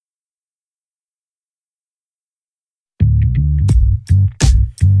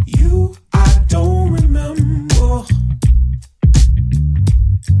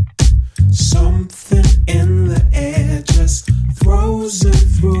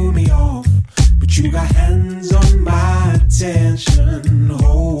threw me off, but you got hands on my attention.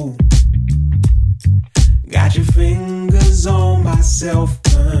 Oh, got your fingers on my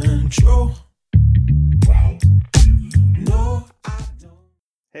self-control. No, I don't.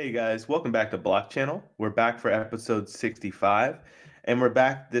 Hey guys, welcome back to Block Channel. We're back for episode 65, and we're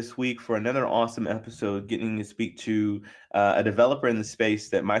back this week for another awesome episode, getting to speak to a developer in the space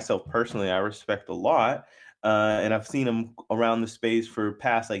that myself personally I respect a lot, and I've seen him around the space for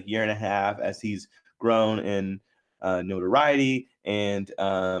past like year and a half as he's grown in notoriety and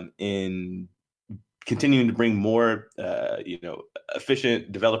in continuing to bring more,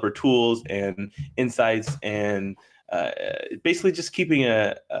 efficient developer tools and insights, and basically just keeping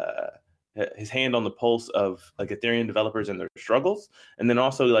his hand on the pulse of like Ethereum developers and their struggles, and then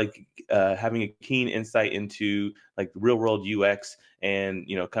also like having a keen insight into like real world UX and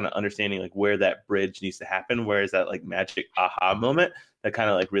kind of understanding like where that bridge needs to happen, where is that like magic aha moment that kind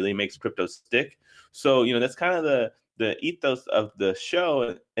of like really makes crypto stick. So that's kind of the ethos of the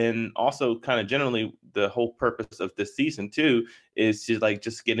show, and also kind of generally the whole purpose of this season too is to like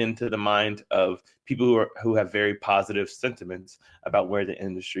just get into the mind of people who have very positive sentiments about where the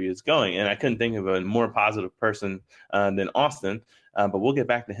industry is going. And I couldn't think of a more positive person than Austin, but we'll get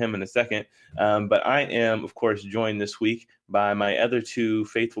back to him in a second. But I am, of course, joined this week by my other two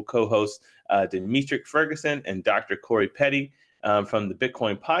faithful co-hosts, Demetric Ferguson and Dr. Corey Petty from the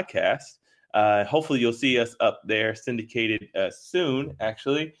Bitcoin Podcast. Hopefully you'll see us up there syndicated soon,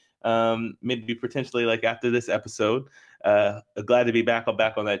 actually, maybe potentially like after this episode. Glad to be back. I'll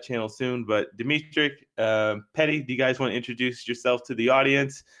back on that channel soon. But Demetric, Petty, do you guys want to introduce yourself to the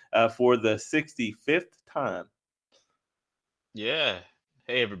audience for the 65th time? Yeah.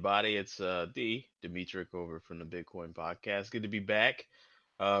 Hey, everybody. It's Demetric over from the Bitcoin Podcast. Good to be back.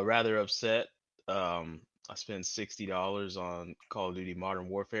 Rather upset. I spent $60 on Call of Duty Modern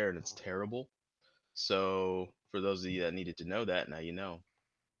Warfare, and it's terrible. So, for those of you that needed to know that, now you know.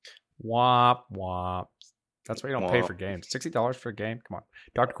 Womp womp. That's why you don't pay for games. $60 for a game? Come on.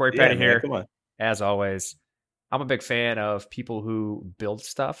 Dr. Corey Petty man, here. come on. As always, I'm a big fan of people who build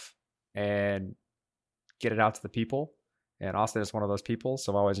stuff and get it out to the people. And Austin is one of those people,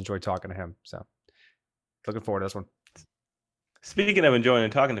 so I always enjoy talking to him. So, looking forward to this one. Speaking of enjoying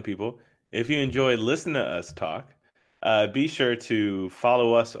and talking to people, if you enjoy listening to us talk, be sure to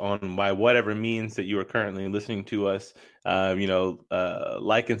follow us on by whatever means that you are currently listening to us.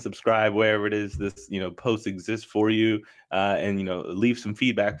 Like and subscribe wherever it is this post exists for you, and leave some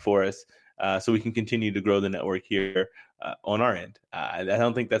feedback for us so we can continue to grow the network here on our end. I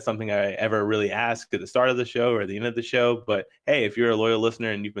don't think that's something I ever really ask at the start of the show or at the end of the show, but hey, if you're a loyal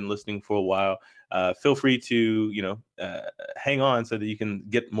listener and you've been listening for a while, feel free to hang on so that you can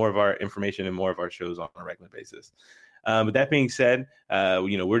get more of our information and more of our shows on a regular basis. But that being said,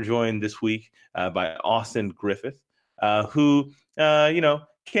 we're joined this week by Austin Griffith, who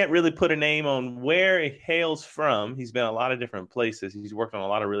can't really put a name on where he hails from. He's been a lot of different places. He's worked on a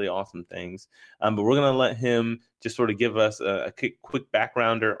lot of really awesome things. But we're going to let him just sort of give us a quick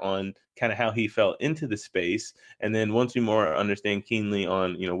backgrounder on kind of how he fell into the space. And then once we more understand keenly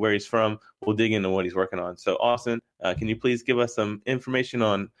on, where he's from, we'll dig into what he's working on. So Austin, can you please give us some information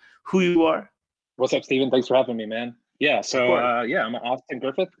on who you are? What's up, Steven? Thanks for having me, man. Yeah, so I'm Austin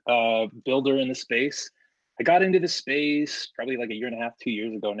Griffith, builder in the space. I got into the space probably like a year and a half, 2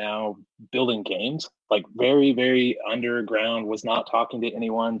 years ago now, building games, like very, very underground, was not talking to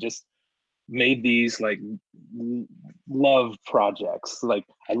anyone, just made these like love projects. Like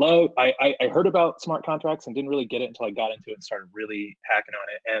I heard about smart contracts and didn't really get it until I got into it and started really hacking on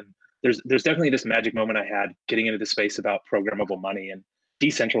it. And there's definitely this magic moment I had getting into the space about programmable money and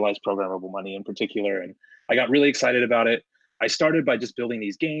decentralized programmable money in particular. And I got really excited about it. I started by just building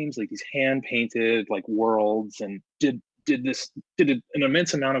these games, like these hand painted like worlds, and did an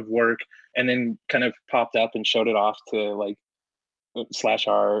immense amount of work, and then kind of popped up and showed it off to like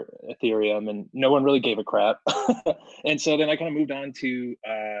 /r Ethereum, and no one really gave a crap. And so then I kind of moved on to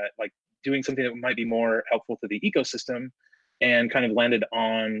like doing something that might be more helpful to the ecosystem, and kind of landed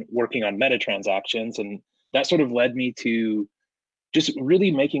on working on meta transactions. And that sort of led me to just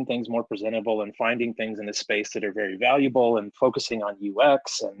really making things more presentable and finding things in the space that are very valuable, and focusing on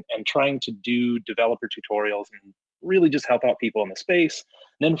UX and trying to do developer tutorials and really just help out people in the space.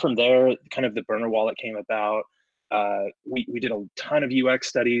 And then from there, kind of the burner wallet came about. We did a ton of UX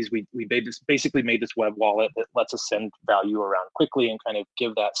studies. We basically made this web wallet that lets us send value around quickly and kind of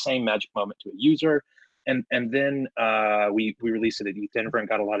give that same magic moment to a user. And then we released it at ETH and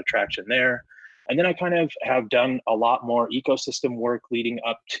got a lot of traction there. And then I kind of have done a lot more ecosystem work leading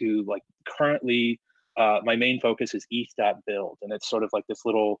up to like currently my main focus is ETH.build, and it's sort of like this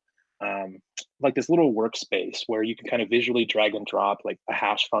little workspace where you can kind of visually drag and drop like a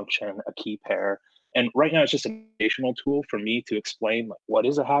hash function, a key pair. And right now it's just a foundational tool for me to explain like what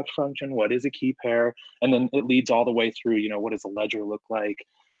is a hash function, what is a key pair, and then it leads all the way through, what does a ledger look like?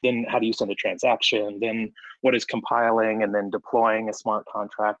 Then how do you send a transaction? Then what is compiling and then deploying a smart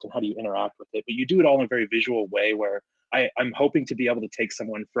contract, and how do you interact with it? But you do it all in a very visual way where I'm hoping to be able to take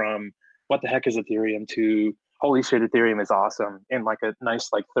someone from what the heck is Ethereum to holy shit, Ethereum is awesome in like a nice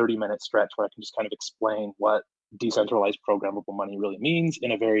like 30-minute stretch where I can just kind of explain what decentralized programmable money really means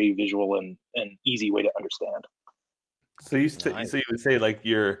in a very visual and easy way to understand. So so you would say like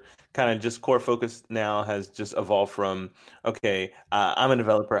your kind of just core focus now has just evolved from, okay, I'm a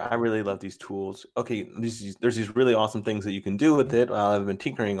developer, I really love these tools. Okay, there's these really awesome things that you can do with it. I've been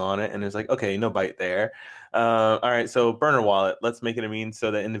tinkering on it, and it's like, okay, no bite there. All right, so burner wallet, let's make it a means so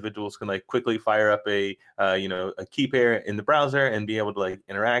that individuals can like quickly fire up a key pair in the browser and be able to like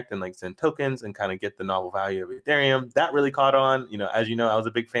interact and like send tokens and kind of get the novel value of Ethereum. That really caught on. As you know, I was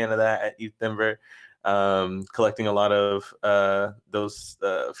a big fan of that at ETH Denver. Collecting a lot of those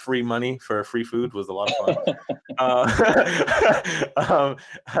free money for free food was a lot of fun.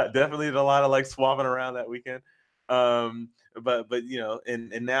 Definitely did a lot of like swapping around that weekend. But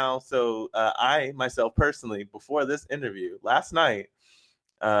and now, so I myself personally, before this interview last night,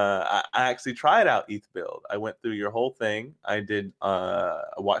 I actually tried out ETH.build. I went through your whole thing. I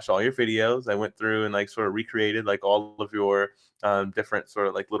watched all your videos. I went through and like sort of recreated like all of your different sort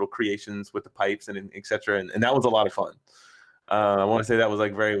of like little creations with the pipes and et cetera. And that was a lot of fun. I want to say that was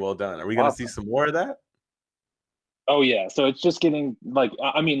like very well done. Are we going to see some more of that? Oh yeah. So it's just getting like,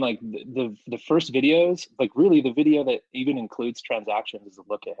 I mean, like the first videos, like really the video that even includes transactions is a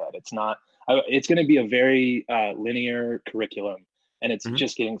look ahead. It's going to be a very linear curriculum. And it's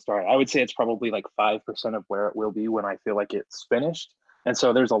just getting started. I would say it's probably like 5% of where it will be when I feel like it's finished. And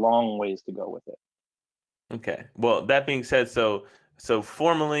so there's a long ways to go with it. Okay. Well, that being said, so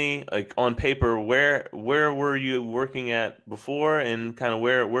formally, like on paper, where were you working at before, and kind of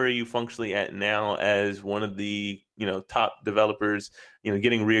where are you functionally at now as one of the top developers,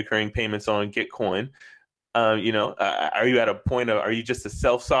 getting reoccurring payments on Gitcoin? Are you at a point of, are you just a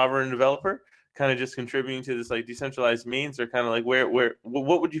self-sovereign developer, kind of just contributing to this like decentralized means, or kind of like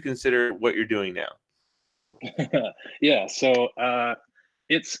what would you consider what you're doing now? Yeah. So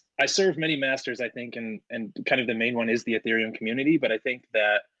I serve many masters, I think, and kind of the main one is the Ethereum community. But I think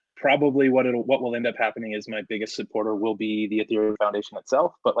that probably what will end up happening is my biggest supporter will be the Ethereum Foundation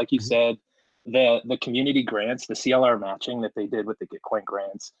itself. But like you said, the community grants, the CLR matching that they did with the Gitcoin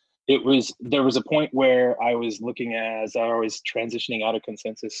grants, there was a point where I was looking as I was transitioning out of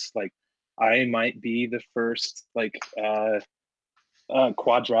consensus, like I might be the first like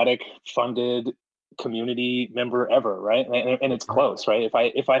quadratic funded community member ever, right? And it's close, right?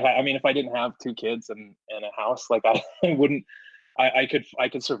 If I didn't have 2 kids and a house, like I wouldn't, I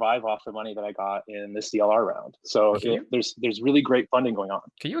could survive off the money that I got in the CLR round. So there's really great funding going on.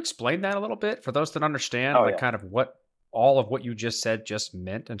 Can you explain that a little bit for those that understand kind of what all of what you just said just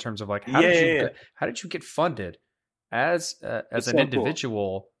meant in terms of like how did you get funded as an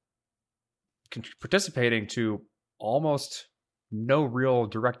individual participating to almost no real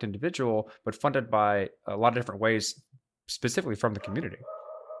direct individual, but funded by a lot of different ways, specifically from the community?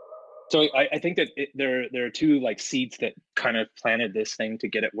 So I think that there are 2 like seeds that kind of planted this thing to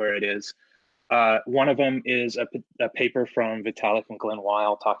get it where it is. One of them is a paper from Vitalik and Glenn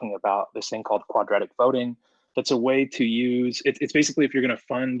Weil talking about this thing called quadratic voting. That's a way to use it's basically if you're going to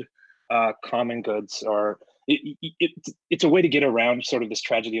fund common goods, or it's a way to get around sort of this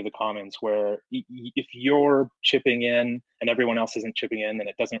tragedy of the commons, where if you're chipping in and everyone else isn't chipping in, then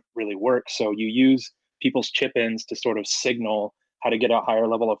it doesn't really work. So you use people's chip-ins to sort of signal how to get a higher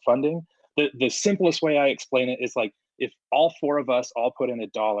level of funding. The simplest way I explain it is like if all 4 of us all put in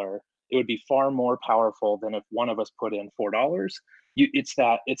 $1, it would be far more powerful than if one of us put in $4. It's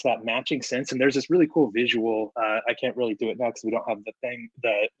that matching sense, and there's this really cool visual. I can't really do it now because we don't have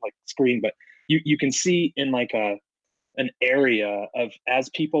the like screen, but you can see in like an area of as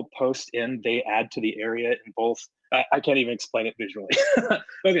people post in, they add to the area in both. I can't even explain it visually.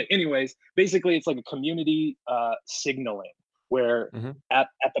 Okay, anyways, basically it's like a community signaling where at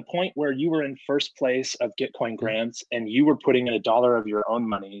the point where you were in first place of Gitcoin grants and you were putting in $1 of your own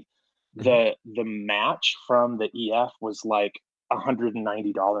money, the match from the EF was like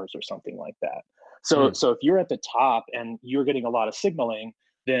 $190 or something like that. So if you're at the top and you're getting a lot of signaling,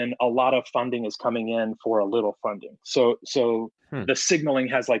 then a lot of funding is coming in for a little funding. So the signaling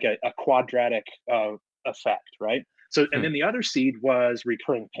has like a quadratic effect, right? So and then the other seed was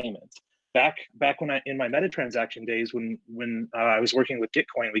recurring payments. back when in my meta transaction days, when I was working with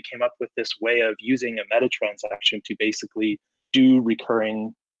Gitcoin, we came up with this way of using a meta transaction to basically do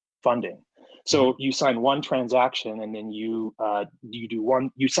recurring funding. So you sign one transaction, and then you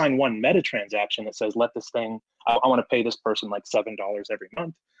sign one meta transaction that says, let this thing, I want to pay this person like $7 every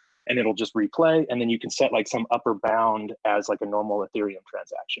month, and it'll just replay. And then you can set like some upper bound as like a normal Ethereum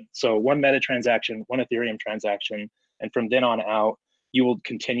transaction. So one meta transaction, one Ethereum transaction, and from then on out, you will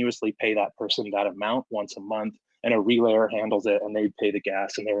continuously pay that person that amount once a month, and a relayer handles it, and they pay the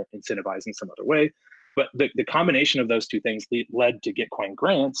gas, and they're incentivizing some other way. But the combination of those two things led to Gitcoin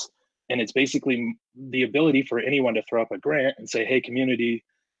grants. And it's basically the ability for anyone to throw up a grant and say, hey, community,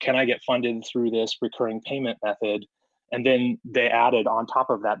 can I get funded through this recurring payment method? And then they added on top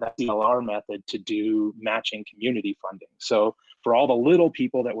of that CLR method to do matching community funding. So for all the little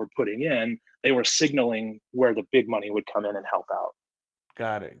people that were putting in, they were signaling where the big money would come in and help out.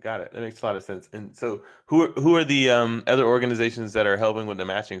 Got it. That makes a lot of sense. And so who are the other organizations that are helping with the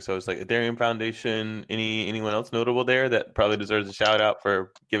matching? So it's like Ethereum Foundation, anyone else notable there that probably deserves a shout out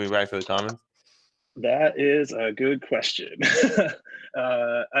for giving back to the commons? That is a good question.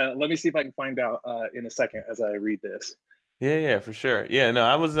 Let me see if I can find out in a second as I read this. Yeah, for sure. Yeah, no,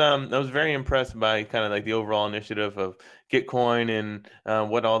 I was very impressed by kind of like the overall initiative of Gitcoin and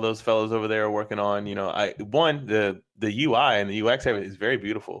what all those fellows over there are working on. You know, the UI and the UX of it is very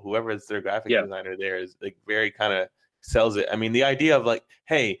beautiful. Whoever is their graphic designer there is like very kind of sells it. I mean, the idea of like,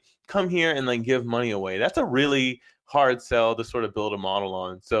 hey, come here and like give money away. That's a really hard sell to sort of build a model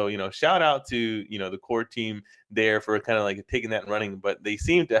on. So, you know, shout out to, you know, the core team there for kind of like taking that and running, but they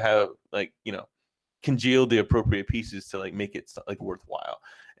seem to have like, you know, congealed the appropriate pieces to like make it like worthwhile.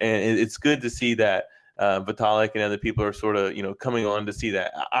 And it's good to see that Vitalik and other people are sort of, you know, coming on to see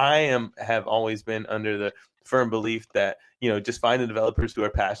that. Have always been under the firm belief that, you know, just find the developers who are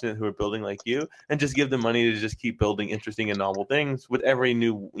passionate, who are building like you, and just give them money to just keep building interesting and novel things with every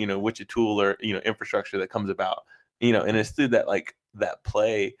new, you know, widget tool or, you know, infrastructure that comes about, you know. And it's through that, like that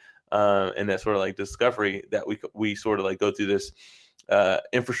play and that sort of like discovery that we sort of like go through this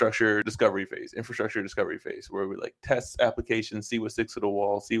infrastructure discovery phase where we like test applications, see what sticks to the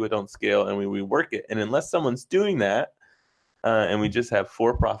wall, see what don't scale, and we work it. And unless someone's doing that, and we just have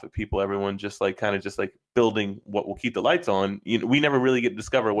for-profit people, everyone just like kind of just like building what will keep the lights on, you know, we never really get to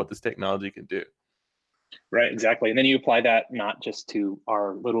discover what this technology can do. Right, exactly. And then you apply that not just to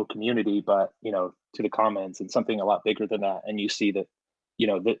our little community, but, you know, to the commons and something a lot bigger than that. And you see that, you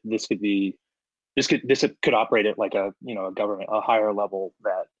know, this could operate at like a, you know, a government, a higher level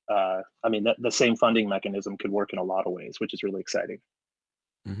that, I mean, the same funding mechanism could work in a lot of ways, which is really exciting.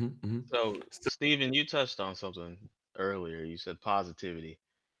 So, Stephen, you touched on something earlier. You said positivity,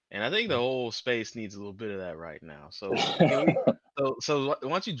 and I think the whole space needs a little bit of that right now. So, so why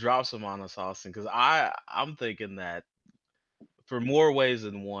don't you drop some on us, Austin? Because I'm thinking that for more ways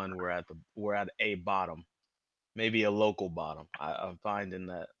than one, we're at a bottom, maybe a local bottom. I'm finding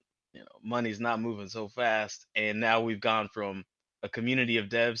that, you know, money's not moving so fast, and now we've gone from a community of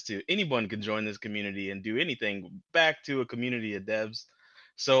devs to anyone can join this community and do anything back to a community of devs.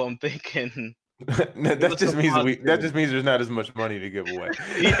 So I'm thinking that just means there's not as much money to give away.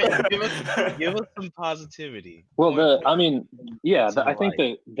 Yeah, give us some positivity. Well, I think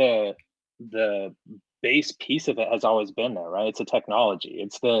the base piece of it has always been there, right? It's a technology.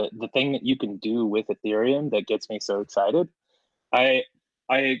 It's the thing that you can do with Ethereum that gets me so excited. I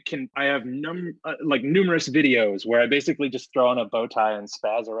have numerous videos where I basically just throw on a bow tie and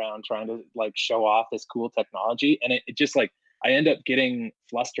spaz around trying to like show off this cool technology, and it just like I end up getting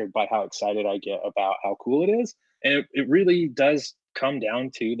flustered by how excited I get about how cool it is. And it really does come down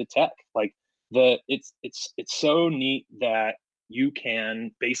to the tech. Like it's so neat that you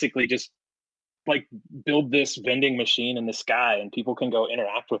can basically just like build this vending machine in the sky and people can go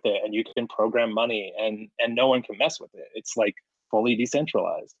interact with it, and you can program money and no one can mess with it. It's like fully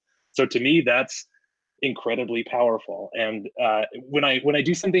decentralized. So to me, that's incredibly powerful. And when I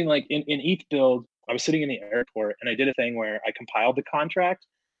do something like in ETH build, I was sitting in the airport and I did a thing where I compiled the contract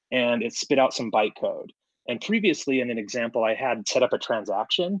and it spit out some bytecode. And previously in an example, I had set up a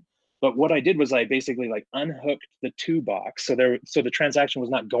transaction, but what I did was I basically like unhooked the to box. So the transaction was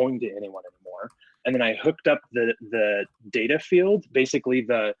not going to anyone anymore. And then I hooked up the data field, basically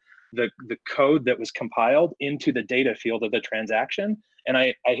the code that was compiled into the data field of the transaction. And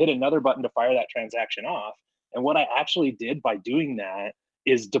I hit another button to fire that transaction off. And what I actually did by doing that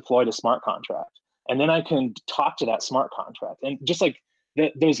is deployed a smart contract. And then I can talk to that smart contract. And just like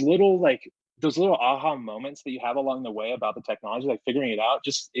those little aha moments that you have along the way about the technology, like figuring it out,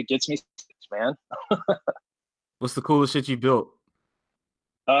 just it gets me, man. What's the coolest shit you built?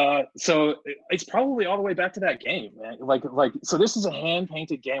 So it's probably all the way back to that game, man. So this is a hand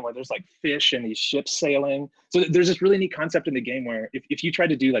painted game where there's like fish and these ships sailing. So there's this really neat concept in the game where if you try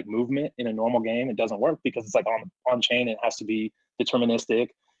to do like movement in a normal game, it doesn't work because it's like on chain. It has to be deterministic.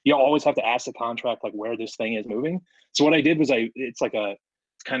 You always have to ask the contract like where this thing is moving. So what I did was it's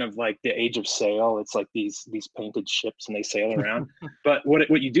kind of like the Age of Sail. It's like these painted ships and they sail around. But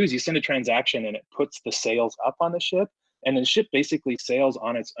what you do is you send a transaction and it puts the sails up on the ship. And the ship basically sails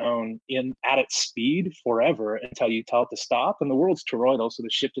on its own at its speed forever until you tell it to stop. And the world's toroidal, so the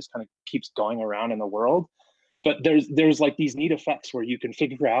ship just kind of keeps going around in the world. But there's like these neat effects where you can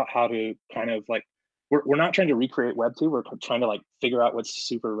figure out how to kind of like we're not trying to recreate Web 2. We're trying to like figure out what's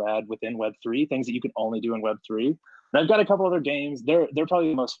super rad within Web 3, things that you can only do in Web 3. And I've got a couple other games. They're probably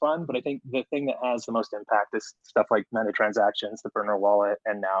the most fun, but I think the thing that has the most impact is stuff like Meta Transactions, the Burner Wallet,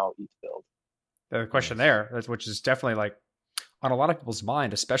 and now ETHBuild. The question there, which is definitely like on a lot of people's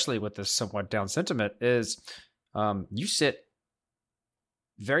mind, especially with this somewhat down sentiment, is you sit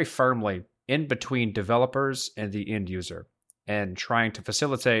very firmly in between developers and the end user and trying to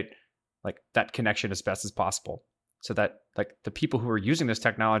facilitate like that connection as best as possible so that like the people who are using this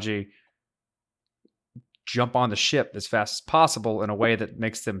technology jump on the ship as fast as possible in a way that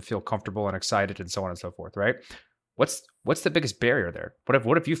makes them feel comfortable and excited and so on and so forth, right? What's the biggest barrier there?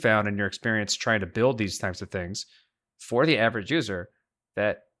 What have you found in your experience trying to build these types of things for the average user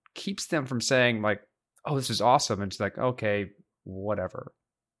that keeps them from saying like, oh, this is awesome, and it's like, okay, whatever?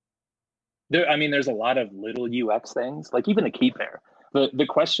 There's a lot of little UX things, like even a key pair. The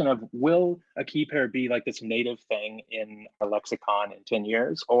question of will a key pair be like this native thing in our lexicon in 10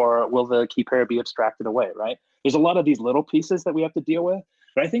 years, or will the key pair be abstracted away, right? There's a lot of these little pieces that we have to deal with.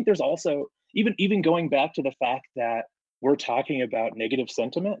 But I think there's also, even going back to the fact that we're talking about negative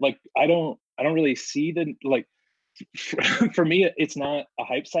sentiment, like I don't really see like, for me, it's not a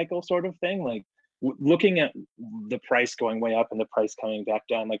hype cycle sort of thing. Like looking at the price going way up and the price coming back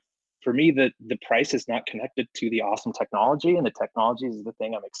down, like for me, the price is not connected to the awesome technology, and the technology is the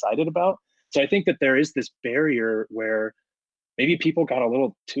thing I'm excited about. So I think that there is this barrier where maybe people got a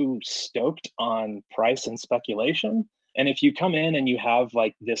little too stoked on price and speculation. And if you come in and you have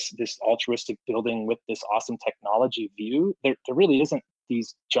like this altruistic building with this awesome technology view, there really isn't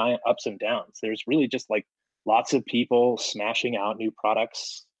these giant ups and downs. There's really just like lots of people smashing out new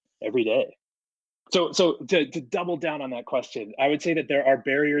products every day. So to double down on that question, I would say that there are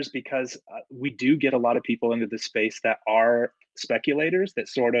barriers because we do get a lot of people into the space that are speculators that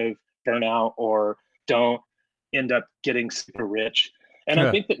sort of burn out or don't end up getting super rich. And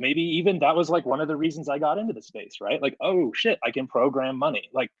I think that maybe even that was like one of the reasons I got into the space, right? Like, oh shit, I can program money.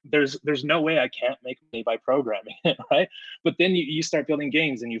 Like there's no way I can't make money by programming it, right? But then you start building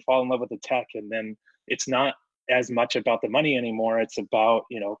games and you fall in love with the tech, and then it's not as much about the money anymore. It's about,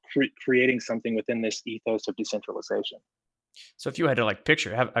 creating something within this ethos of decentralization. So if you had to like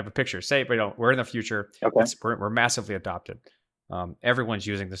I have a picture, say, we're in the future, okay. We're massively adopted. Everyone's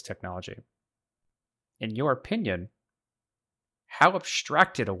using this technology. In your opinion, how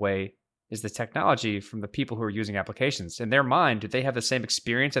abstracted away is the technology from the people who are using applications? In their mind, do they have the same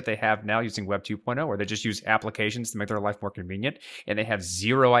experience that they have now using Web 2.0, where they just use applications to make their life more convenient, and they have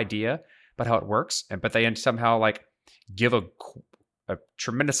zero idea about how it works, but they somehow like give a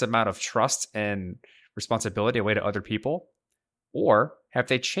tremendous amount of trust and responsibility away to other people? Or have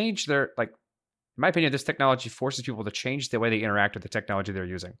they changed their, like, in my opinion, this technology forces people to change the way they interact with the technology they're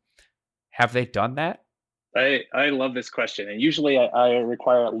using. Have they done that? I love this question, and usually I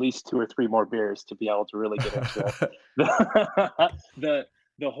require at least 2 or 3 more beers to be able to really get into it.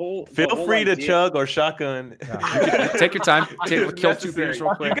 Feel free to chug or shotgun. Take your time. Kill 2 beers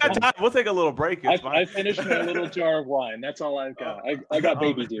real quick. You got time. We'll take a little break. I finished my little jar of wine. That's all I've got. I got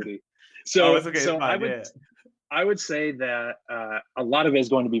baby duty. So, I would say that a lot of it is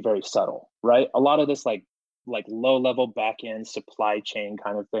going to be very subtle, right? A lot of this like low level back end supply chain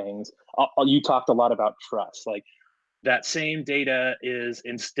kind of things. You talked a lot about trust. Like that same data is,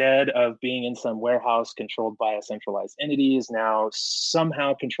 instead of being in some warehouse controlled by a centralized entity, is now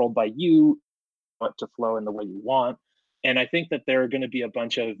somehow controlled by you, want to flow in the way you want. And I think that there are going to be a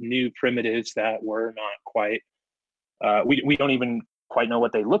bunch of new primitives that we're not quite, we don't even quite know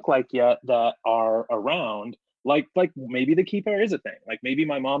what they look like yet, that are around. Like maybe the key pair is a thing. Like maybe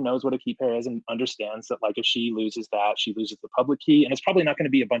my mom knows what a key pair is and understands that like if she loses that, she loses the public key. And it's probably not going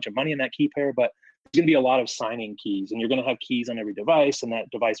to be a bunch of money in that key pair, but there's going to be a lot of signing keys, and you're going to have keys on every device, and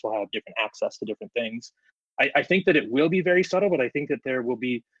that device will have different access to different things. I think that it will be very subtle, but I think that there will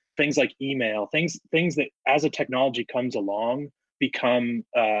be things like email, things that as a technology comes along become,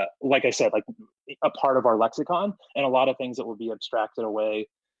 like I said, like a part of our lexicon, and a lot of things that will be abstracted away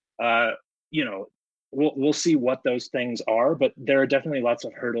you know, we'll see what those things are, but there are definitely lots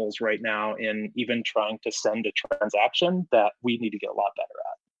of hurdles right now in even trying to send a transaction that we need to get a lot better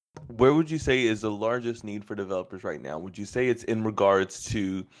at. Where would you say is the largest need for developers right now? Would you say it's in regards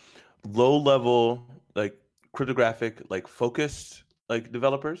to low level, like cryptographic, like focused, like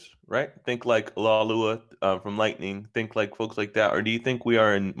developers, right? Think like Lalua from Lightning, think like folks like that. Or do you think we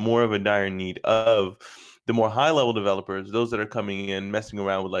are in more of a dire need of the more high level developers, those that are coming in, messing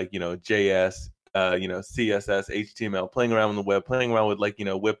around with like, JS, CSS, HTML, playing around with the web, playing around with like,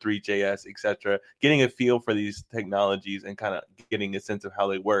 Web3, JS, etc., getting a feel for these technologies and kind of getting a sense of how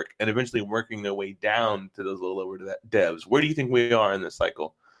they work and eventually working their way down to those low level devs? Where do you think we are in this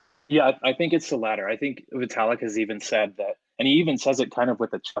cycle? Yeah, I think it's the latter. I think Vitalik has even said that, and he even says it kind of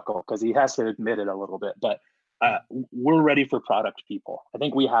with a chuckle because he has to admit it a little bit. But we're ready for product people. I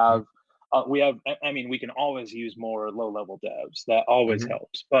think we have. I mean, we can always use more low-level devs. That always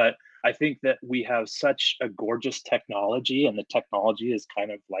helps. But I think that we have such a gorgeous technology, and the technology is kind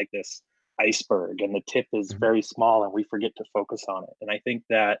of like this iceberg, and the tip is very small, and we forget to focus on it. And I think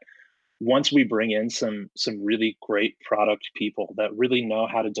that once we bring in some really great product people that really know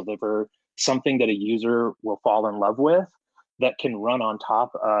how to deliver something that a user will fall in love with, that can run on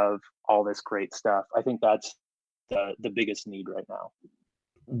top of all this great stuff, I think that's the biggest need right now.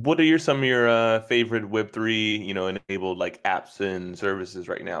 What are some of your favorite Web3, enabled like apps and services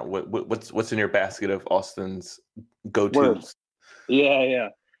right now? What's in your basket of Austin's go-tos? Yeah.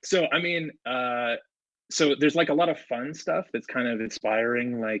 So I mean, so there's like a lot of fun stuff that's kind of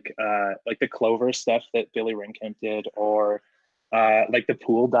inspiring, like the Clover stuff that Billy Renkamp did, or like the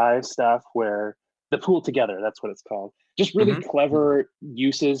Pool Dive stuff, where the Pool Together, that's what it's called. Just really clever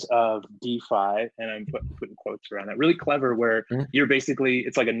uses of DeFi, and I'm putting quotes around that. Really clever, where you're basically,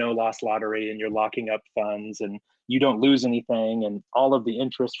 it's like a no loss lottery, and you're locking up funds, and you don't lose anything, and all of the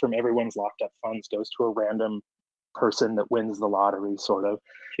interest from everyone's locked up funds goes to a random person that wins the lottery, sort of.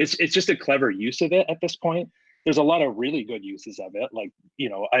 It's just a clever use of it at this point. There's a lot of really good uses of it, like,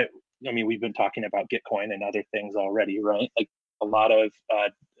 I mean, we've been talking about Gitcoin and other things already, right? Like a lot of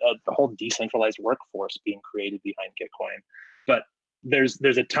the whole decentralized workforce being created behind Gitcoin. But there's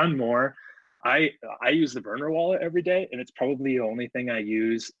a ton more. I use the Burner wallet every day, and it's probably the only thing I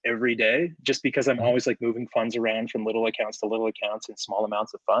use every day, just because I'm always like moving funds around from little accounts to little accounts in small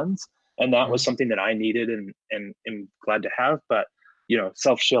amounts of funds. And that was something that I needed and am glad to have. But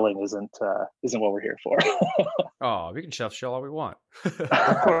self-shilling isn't what we're here for. Oh, we can self-shill all we want.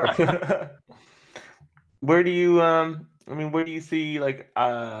 Where do you see like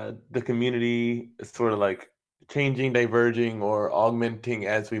the community sort of like changing, diverging, or augmenting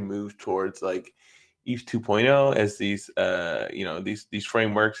as we move towards like ETH 2.0, as these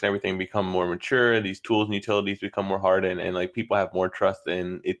frameworks and everything become more mature, these tools and utilities become more hardened, and like people have more trust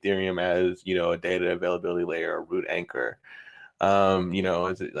in Ethereum as a data availability layer or root anchor?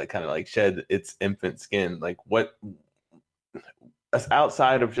 As it like kind of like shed its infant skin, like what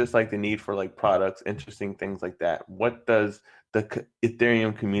outside of just like the need for like products, interesting things like that, what does the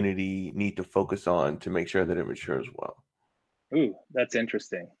Ethereum community need to focus on to make sure that it matures well? Ooh, that's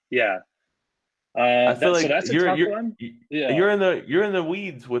interesting. Yeah. I feel like that's a tough one. Yeah. You're in the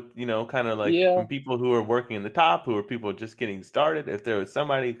weeds with, kind of like from people who are working in the top, who are people just getting started. If there was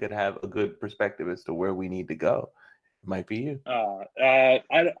somebody who could have a good perspective as to where we need to go, it might be you.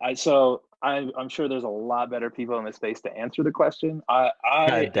 I'm sure there's a lot better people in the space to answer the question.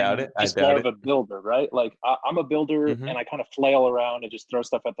 I doubt it. Just more of a builder, right? Like I'm a builder, and I kind of flail around and just throw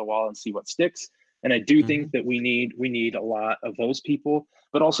stuff at the wall and see what sticks. And I do think that we need a lot of those people,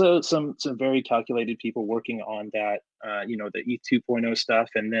 but also some very calculated people working on that, the ETH 2.0 stuff.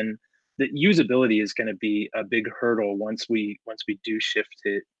 And then the usability is going to be a big hurdle once we do shift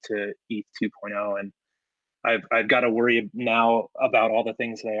to ETH 2.0. And I've got to worry now about all the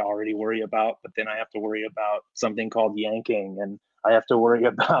things that I already worry about, but then I have to worry about something called yanking, and I have to worry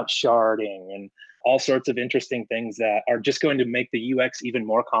about sharding and all sorts of interesting things that are just going to make the UX even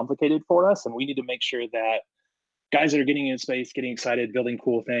more complicated for us. And we need to make sure that guys that are getting in space, getting excited, building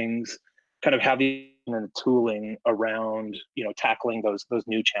cool things, kind of having the tooling around, tackling those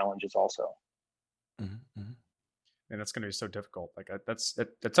new challenges also. And that's going to be so difficult. Like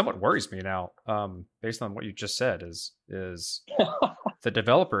that somewhat worries me now, based on what you just said. Is the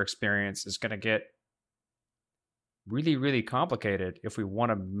developer experience is going to get really, really complicated if we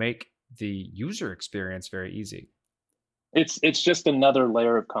want to make the user experience very easy. It's just another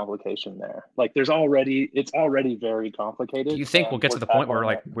layer of complication there. Like it's already very complicated. Do you think we'll get to the point where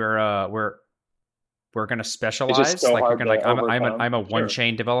like we're we're going to It's just specialize. so Like we're hard going to to overcome. I'm a one Sure.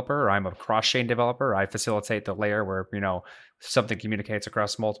 chain developer, or I'm a cross chain developer. I facilitate the layer where, you know, something communicates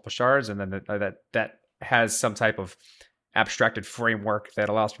across multiple shards, and then that has some type of abstracted framework that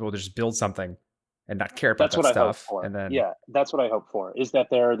allows people to just build something and not care about That's that what I hope stuff. for. And then Yeah, that's what I hope for, is that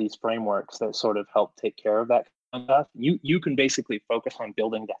there are these frameworks that sort of help take care of that kind of stuff. You can basically focus on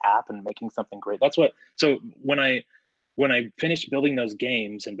building the app and making something great. That's what. So when I finished building those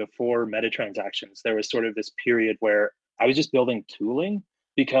games and before meta transactions, there was sort of this period where I was just building tooling,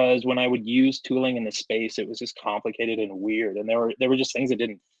 because when I would use tooling in the space, it was just complicated and weird. And there were just things that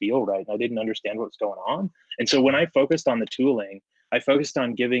didn't feel right. And I didn't understand what was going on. And so when I focused on the tooling, I focused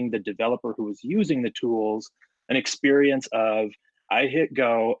on giving the developer who was using the tools an experience of, I hit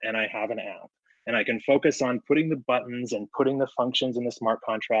go and I have an app. And I can focus on putting the buttons and putting the functions in the smart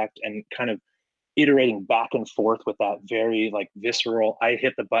contract and kind of iterating back and forth with that very like visceral, I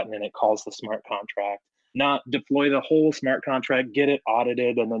hit the button and it calls the smart contract, not deploy the whole smart contract, get it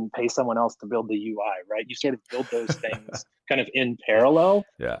audited, and then pay someone else to build the UI, right? You sort of build those things kind of in parallel.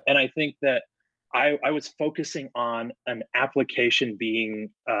 yeah. And I think that I was focusing on an application being,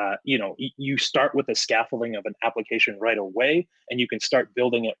 you start with the scaffolding of an application right away, and you can start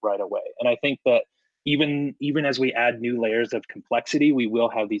building it right away. And I think that even as we add new layers of complexity, we will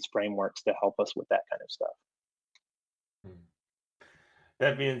have these frameworks to help us with that kind of stuff.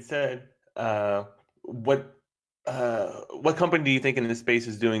 That being said, what company do you think in this space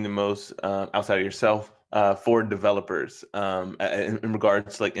is doing the most outside of yourself for developers in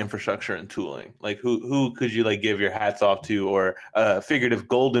regards to like infrastructure and tooling? Like who could you like give your hats off to, or a figurative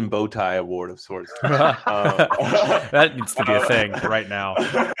golden bow tie award of sorts? That needs to be a thing right now.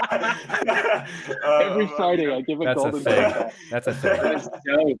 Every Friday I give a golden bow tie. That's a thing. That is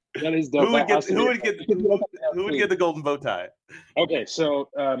dope. That is dope. Who would get the golden bow tie? Okay, so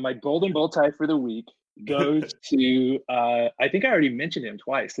my golden bow tie for the week goes to I think I already mentioned him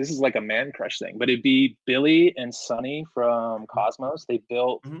twice. This is like a man crush thing, but it'd be Billy and Sunny from Cosmos. They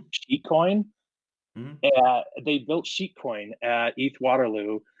built Sheetcoin. They built Sheetcoin at ETH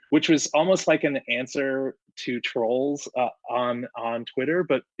Waterloo, which was almost like an answer to trolls on Twitter,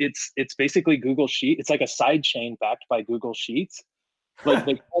 but it's basically Google Sheet. It's like a side chain backed by Google Sheets. Like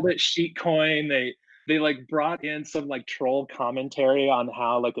they called it Sheetcoin. They like brought in some like troll commentary on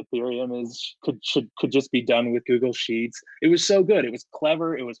how like Ethereum could just be done with Google Sheets. It was so good. It was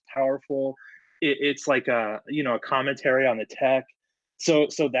clever. It was powerful. It's like a commentary on the tech. So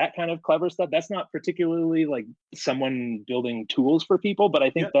that kind of clever stuff, that's not particularly like someone building tools for people, but I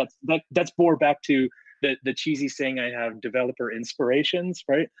think that's more back to the cheesy saying I have, developer inspirations,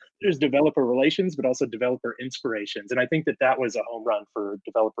 right? There's developer relations, but also developer inspirations. And I think that was a home run for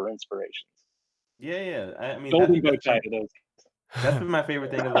developer inspirations. Yeah. I mean, golden bow tie to those. That's been my favorite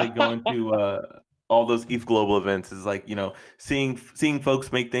thing of like going to all those ETH Global events, is like, seeing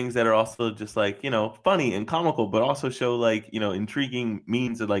folks make things that are also just like, funny and comical, but also show like, intriguing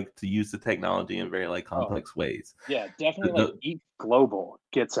means of like to use the technology in very like complex ways. Yeah, definitely. Like ETH Global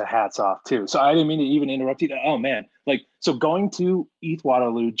gets a hats off too. So I didn't mean to even interrupt you. Oh man, like so going to ETH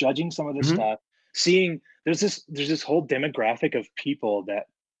Waterloo, judging some of this stuff, seeing there's this whole demographic of people that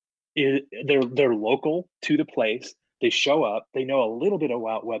they're local to the place. They show up, they know a little bit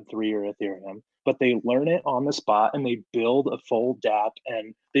about Web3 or Ethereum, but they learn it on the spot and they build a full dApp,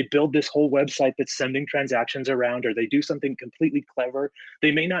 and they build this whole website that's sending transactions around, or they do something completely clever.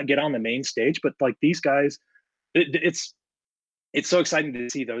 They may not get on the main stage, but like these guys, it's so exciting to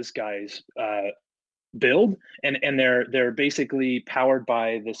see those guys build, and they're basically powered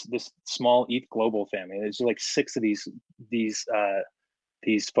by this small ETH Global family. There's like 6 of these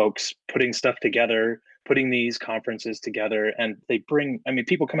folks putting stuff together, putting these conferences together, and they bring,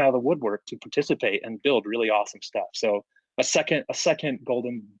 people come out of the woodwork to participate and build really awesome stuff. So a second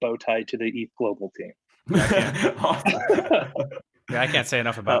golden bow tie to the ETH Global team. Yeah, I can't say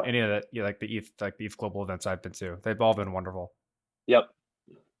enough about any of that. Like the ETH Global events I've been to. They've all been wonderful. Yep.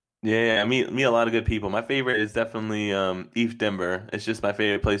 Yeah, I meet a lot of good people. My favorite is definitely ETH Denver. It's just my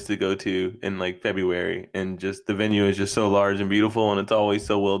favorite place to go to in like February, and just the venue is just so large and beautiful, and it's always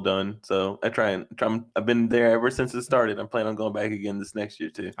so well done. So I've been there ever since it started. I'm planning on going back again this next year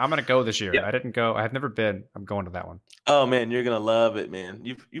too. I'm gonna go this year. Yeah. I didn't go. I've never been. I'm going to that one. Oh man, you're gonna love it, man.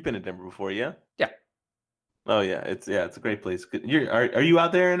 You've been to Denver before, yeah? Yeah. Oh yeah, it's a great place. Are you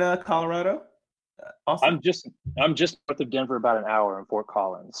out there in Colorado? Awesome. I'm just north of Denver, about an hour in Fort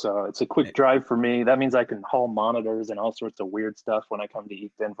Collins, so it's a quick drive for me. That means I can haul monitors and all sorts of weird stuff when I come to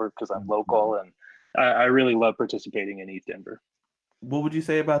ETH Denver, because I'm local, and I really love participating in ETH Denver. What would you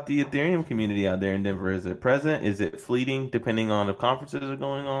say about the Ethereum community out there in Denver? Is it present? Is it fleeting, depending on if conferences are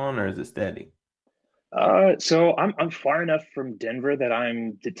going on, or is it steady? So I'm far enough from Denver that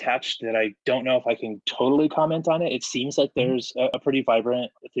I'm detached that I don't know if I can totally comment on it. It seems like Mhm. there's a pretty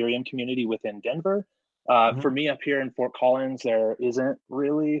vibrant Ethereum community within Denver. For Mhm. me up here in Fort Collins, there isn't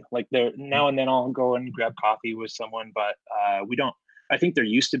really like there now and then I'll go and grab coffee with someone, but we don't. I think there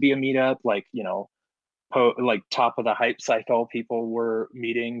used to be a meetup, like like top of the hype cycle people were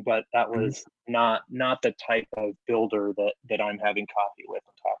meeting, but that Mhm. was not the type of builder that I'm having coffee with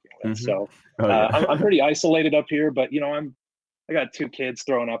and talking with. Mhm. So Oh I'm yeah. pretty isolated up here, but I got two kids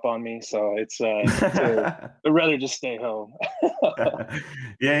throwing up on me, so I'd rather just stay home.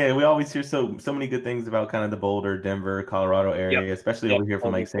 Yeah, we always hear so many good things about kind of the Boulder, Denver, Colorado Yep, area, especially yep, over here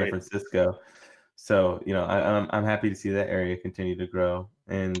from like Boulder's San great. Francisco. So, I'm happy to see that area continue to grow.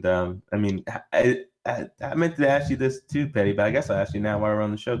 And I mean, I meant to ask you this too, Petty, but I guess I'll ask you now while we're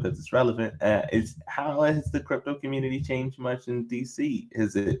on the show because it's relevant. Is how has the crypto community changed much in DC?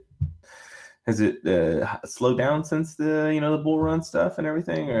 Has it slowed down since the bull run stuff and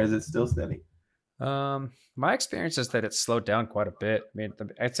everything, or is it still steady? My experience is that it's slowed down quite a bit. I mean,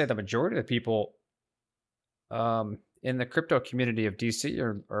 I'd say the majority of the people in the crypto community of DC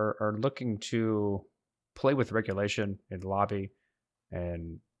are looking to play with regulation and lobby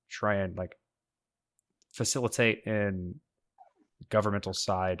and try and like facilitate in governmental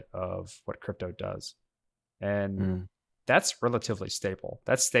side of what crypto does. And Mm. that's relatively stable.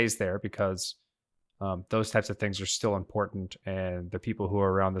 That stays there because those types of things are still important, and the people who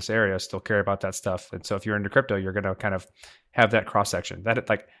are around this area still care about that stuff. And so, if you're into crypto, you're going to kind of have that cross section.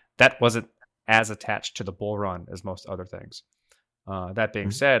 That wasn't as attached to the bull run as most other things. That being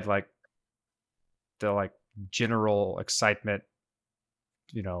Mm. said, like the like general excitement,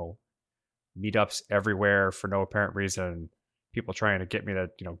 you know, meetups everywhere for no apparent reason, people trying to get me to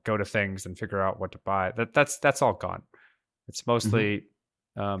go to things and figure out what to buy. That's all gone. It's Mhm. mostly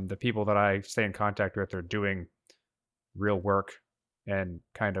the people that I stay in contact with are doing real work and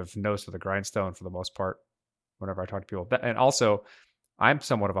kind of nose to the grindstone for the most part whenever I talk to people. And also, I'm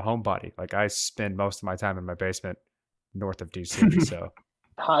somewhat of a homebody. Like I spend most of my time in my basement north of DC. So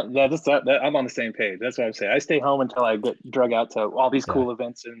I'm on the same page. That's what I'm saying. I stay home until I get drug out to all these yeah, cool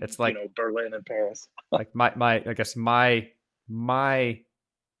events in it's like Berlin and Paris. my I guess my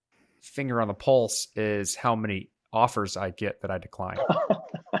finger on the pulse is how many offers I get that I decline.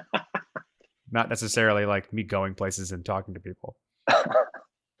 Not necessarily like me going places and talking to people.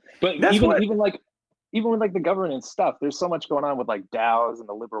 But That's what. even with like the governance stuff, there's so much going on with like DAOs and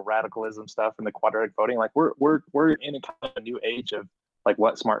the liberal radicalism stuff and the quadratic voting. Like we're in a kind of a new age of like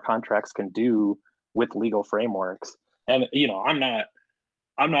what smart contracts can do with legal frameworks. And I'm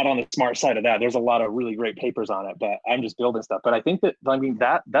not on the smart side of that. There's a lot of really great papers on it, but I'm just building stuff. But I think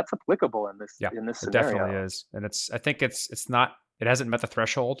that's applicable in this Yeah, in this it definitely scenario. is, and I think it's not it hasn't met the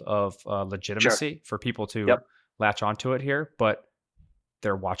threshold of Sure. legitimacy for people to Yep. latch onto it here, but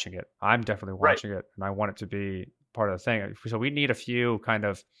they're watching it. I'm definitely Right. watching it, and I want it to be part of the thing. So we need a few kind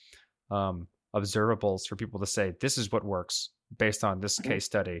of um, observables for people to say this is what works based on this Mhm. case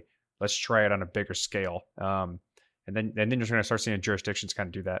study. Let's try it on a bigger scale. And then you're going to start seeing jurisdictions kind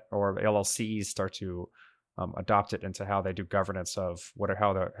of do that, or LLCs start to adopt it into how they do governance of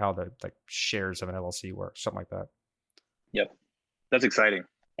how the like shares of an LLC work, something like that. Yep. That's exciting.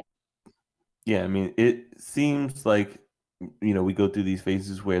 Yeah, I mean, it seems like we go through these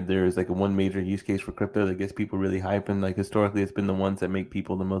phases where there is like a one major use case for crypto that gets people really hyped, and like historically, it's been the ones that make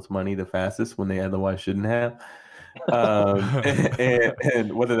people the most money the fastest when they otherwise shouldn't have.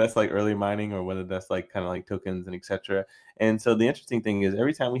 And whether that's like early mining or whether that's like kind of like tokens and etc. And so the interesting thing is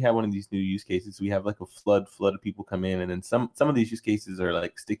every time we have one of these new use cases, we have like a flood of people come in, and then some of these use cases are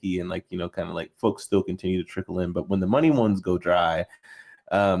like sticky and like kind of like folks still continue to trickle in. But when the money ones go dry,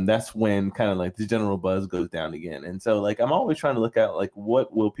 that's when kind of like the general buzz goes down again. And so like I'm always trying to look at like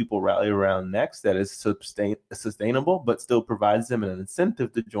what will people rally around next that is sustainable but still provides them an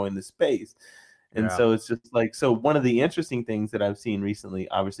incentive to join the space. And Yeah. so it's just like, so one of the interesting things that I've seen recently,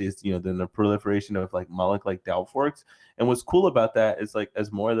 obviously, is the proliferation of like Moloch like DAO forks. And what's cool about that is like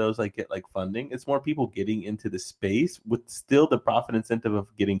as more of those like get like funding, it's more people getting into the space with still the profit incentive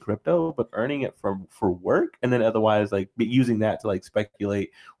of getting crypto, but earning it for work, and then otherwise like using that to like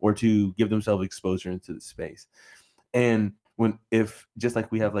speculate or to give themselves exposure into the space. And if just like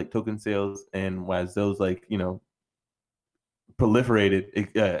we have like token sales, and as those like proliferated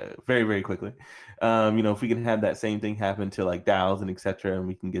very very quickly, if we can have that same thing happen to like DAOs and etc., and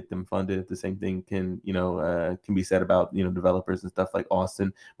we can get them funded, the same thing can be said about developers and stuff like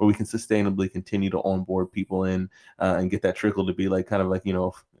Austin, where we can sustainably continue to onboard people in and get that trickle to be like kind of like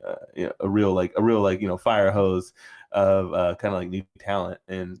a real fire hose of kind of like new talent.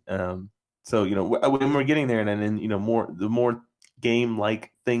 And So when we're getting there, and then the more game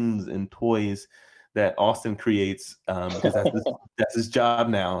like things and toys that Austin creates, because that's his job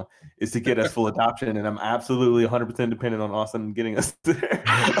now, is to get us full adoption, and I'm absolutely 100% dependent on Austin getting us there.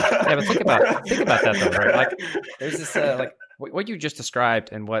 Yeah, but think about that though, right? Like there's this like what you just described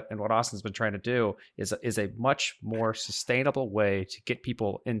and what Austin's been trying to do is a much more sustainable way to get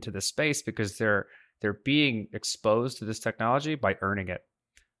people into the space, because they're being exposed to this technology by earning it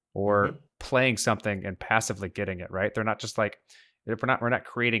or playing something and passively getting it, right? They're not just like, we're not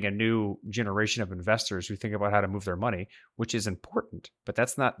creating a new generation of investors who think about how to move their money, which is important, but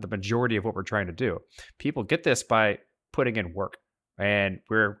that's not the majority of what we're trying to do. People get this by putting in work, and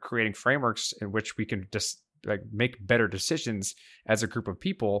we're creating frameworks in which we can just like make better decisions as a group of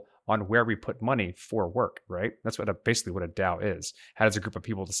people on where we put money for work, right? That's basically what a DAO is. How does a group of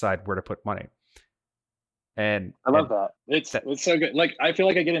people decide where to put money? And I love that. It's so good. Like, I feel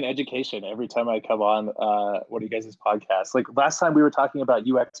like I get an education every time I come on one of you guys' podcasts. Like last time we were talking about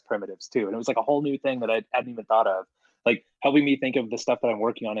UX primitives too, and it was like a whole new thing that I hadn't even thought of, like helping me think of the stuff that I'm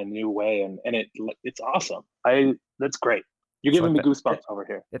working on in a new way. And it's awesome. That's great. You're giving me goosebumps over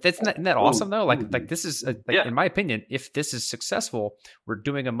here. Isn't that awesome though? Like this is in my opinion, if this is successful, we're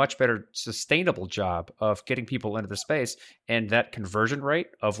doing a much better sustainable job of getting people into the space, and that conversion rate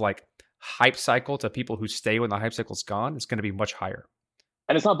of like hype cycle to people who stay when the hype cycle's gone is going to be much higher.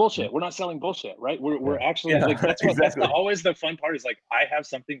 And it's not bullshit. We're not selling bullshit, right? We're actually like, that's always the fun part, is like, I have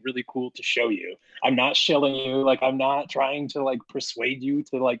something really cool to show you. I'm not shilling you. Like, I'm not trying to like persuade you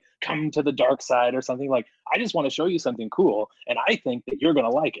to like come to the dark side or something. Like, I just want to show you something cool, and I think that you're going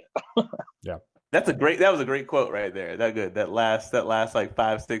to like it. Yeah. That was a great quote right there. That last like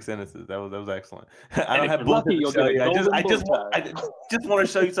 5-6 sentences. That was excellent. I don't have bullshit to show you. I just want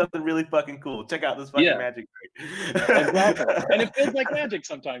to show you something really fucking cool. Check out this fucking magic trick. Exactly. And it feels like magic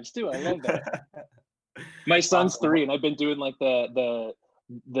sometimes too. I love that. My son's 3, and I've been doing like the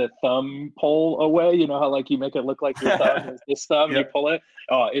thumb pull away. You know how like you make it look like your thumb is this thumb, you pull it.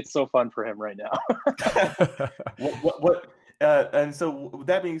 Oh, it's so fun for him right now. What and so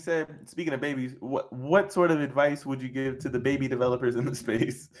that being said, speaking of babies, what sort of advice would you give to the baby developers in the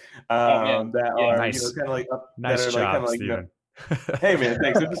space that are nice. Kind of like nice that are job, like Steven. Hey man,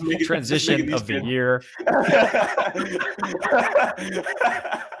 thanks. I'm just making, transition of the year.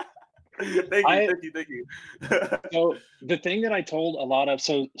 Thank you. So the thing that I told a lot of,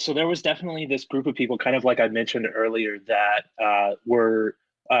 so there was definitely this group of people, kind of like I mentioned earlier, that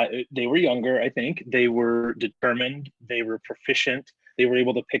they were younger. I think they were determined, they were proficient, they were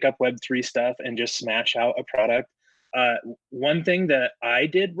able to pick up Web3 stuff and just smash out a product. One thing that I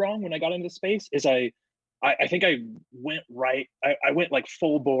did wrong when I got into space is I think I went I went like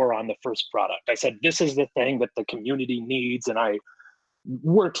full bore on the first product. I said, this is the thing that the community needs, and I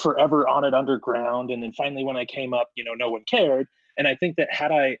worked forever on it underground. And then finally, when I came up, no one cared. And I think that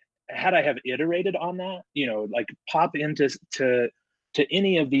had I have iterated on that, like pop into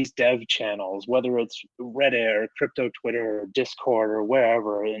any of these dev channels, whether it's Reddit or crypto Twitter or Discord or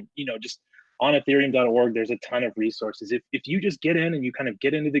wherever, and just on ethereum.org, there's a ton of resources. If you just get in and you kind of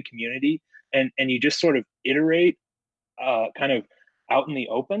get into the community and you just sort of iterate kind of out in the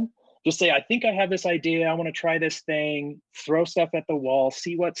open, just say, I think I have this idea, I want to try this thing, throw stuff at the wall,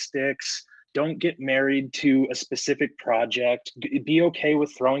 see what sticks. Don't get married to a specific project. Be okay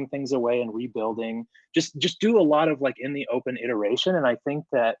with throwing things away and rebuilding. Just do a lot of like in the open iteration. And I think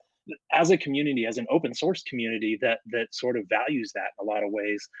that as a community, as an open source community that sort of values that in a lot of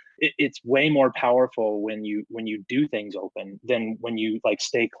ways, it's way more powerful when you do things open than when you like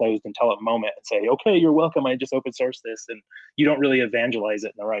stay closed until a moment and say, okay, you're welcome, I just open source this, and you don't really evangelize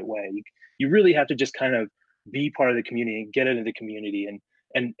it in the right way. You really have to just kind of be part of the community and get into the community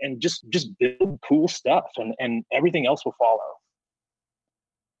and just build cool stuff, and everything else will follow.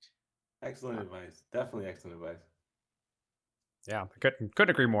 Excellent advice. Definitely excellent advice. Yeah, couldn't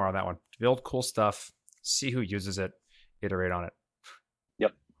agree more on that one. Build cool stuff, see who uses it, iterate on it.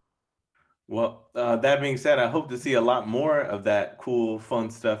 Yep. Well, that being said, I hope to see a lot more of that cool, fun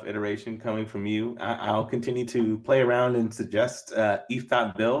stuff iteration coming from you. I'll continue to play around and suggest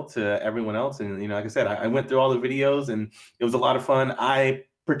ETH.Build to everyone else. And, like I said, I went through all the videos and it was a lot of fun. I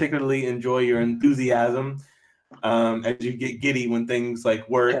particularly enjoy your enthusiasm as you get giddy when things like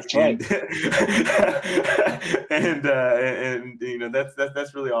work. That's right. and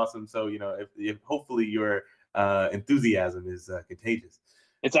that's really awesome. So, if hopefully your enthusiasm is contagious.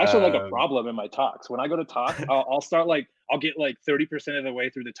 It's actually like a problem in my talks. When I go to talk, I'll start I'll get like 30% of the way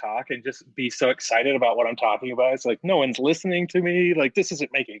through the talk and just be so excited about what I'm talking about. It's like, no one's listening to me. Like, this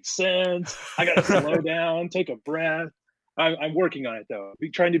isn't making sense. I got to slow down, take a breath. I'm working on it though.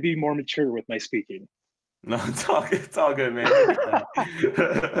 Trying to be more mature with my speaking. No, it's all good, man. All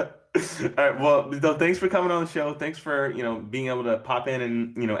right. Well, thanks for coming on the show. Thanks for, being able to pop in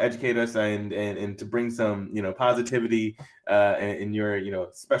and, educate us and to bring some, positivity and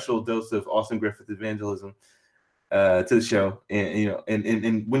your, special dose of Austin Griffith evangelism to the show.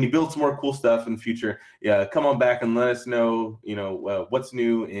 And when you build some more cool stuff in the future, come on back and let us know, what's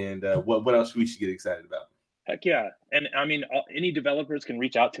new and what else we should get excited about. Heck yeah. And I mean, any developers can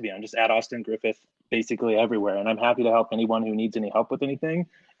reach out to me. I'm just at Austin Griffith basically everywhere. And I'm happy to help anyone who needs any help with anything.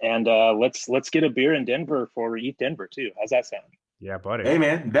 And let's get a beer in Denver for ETH Denver too. How's that sound? Yeah, buddy. Hey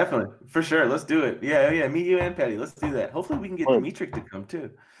man, definitely. For sure. Let's do it. Yeah. Me, you, and Patty. Let's do that. Hopefully we can get Dimitri to come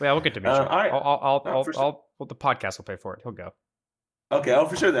too. Yeah, we'll get Dimitri. All right. Well, the podcast will pay for it. He'll go. Okay,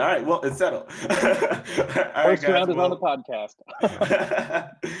 for sure then. All right, well, it's settled. First round is on the podcast.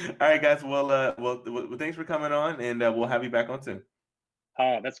 All right, guys. Well, thanks for coming on, and we'll have you back on soon.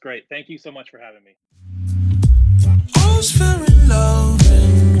 That's great. Thank you so much for having me.